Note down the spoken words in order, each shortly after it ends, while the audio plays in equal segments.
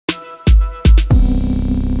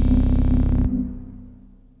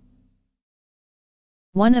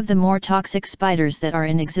One of the more toxic spiders that are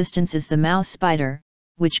in existence is the mouse spider,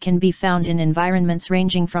 which can be found in environments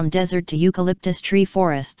ranging from desert to eucalyptus tree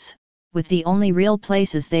forests, with the only real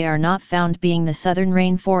places they are not found being the southern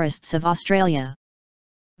rainforests of Australia.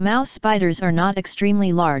 Mouse spiders are not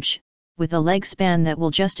extremely large, with a leg span that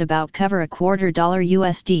will just about cover $250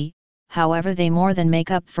 USD, however they more than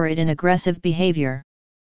make up for it in aggressive behavior.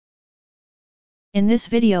 In this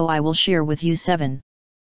video I will share with you 7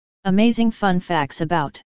 amazing fun facts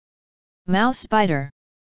about mouse spider.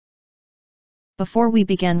 Before we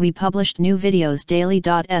begin, we published new videos daily,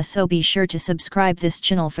 so be sure to subscribe this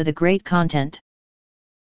channel for the great content.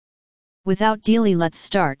 Without delay, let's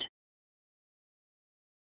start.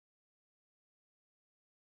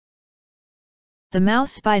 The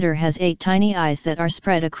mouse spider has 8 tiny eyes that are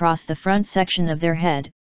spread across the front section of their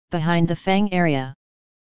head, behind the fang area.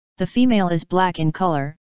 The female is black in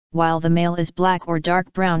color, while the male is black or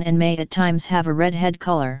dark brown and may at times have a red head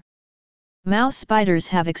color. Mouse spiders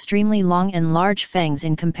have extremely long and large fangs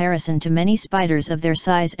in comparison to many spiders of their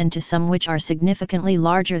size and to some which are significantly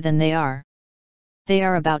larger than they are. They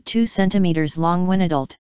are about 2 centimeters long when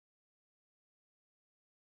adult.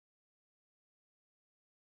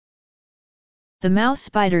 The mouse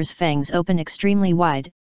spider's fangs open extremely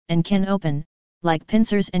wide, and can open, like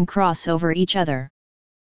pincers, and cross over each other.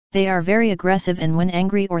 They are very aggressive, and when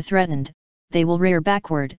angry or threatened, they will rear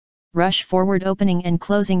backward, rush forward, opening and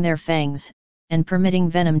closing their fangs, and permitting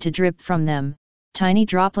venom to drip from them. Tiny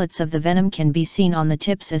droplets of the venom can be seen on the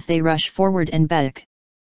tips as they rush forward and back.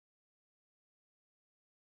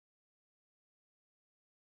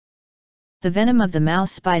 The venom of the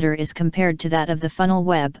mouse spider is compared to that of the funnel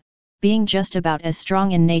web, being just about as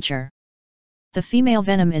strong in nature. The female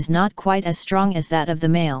venom is not quite as strong as that of the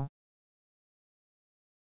male.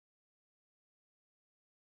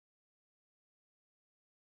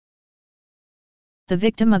 The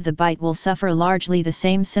victim of the bite will suffer largely the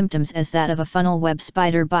same symptoms as that of a funnel web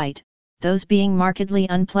spider bite, those being markedly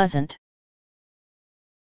unpleasant.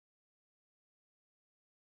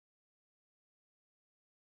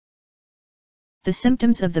 The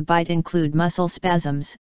symptoms of the bite include muscle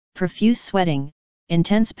spasms, profuse sweating,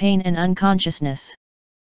 intense pain, and unconsciousness.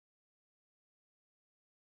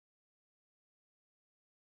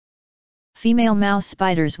 Female mouse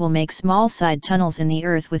spiders will make small side tunnels in the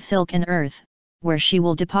earth with silk and earth, where she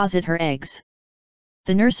will deposit her eggs.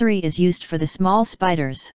 The nursery is used for the small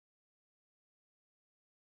spiders.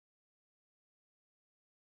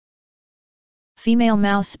 Female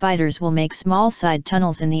mouse spiders will make small side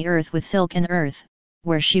tunnels in the earth with silk and earth,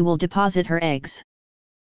 where she will deposit her eggs.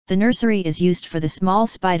 The nursery is used for the small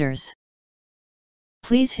spiders.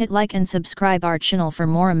 Please hit like and subscribe our channel for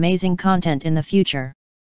more amazing content in the future.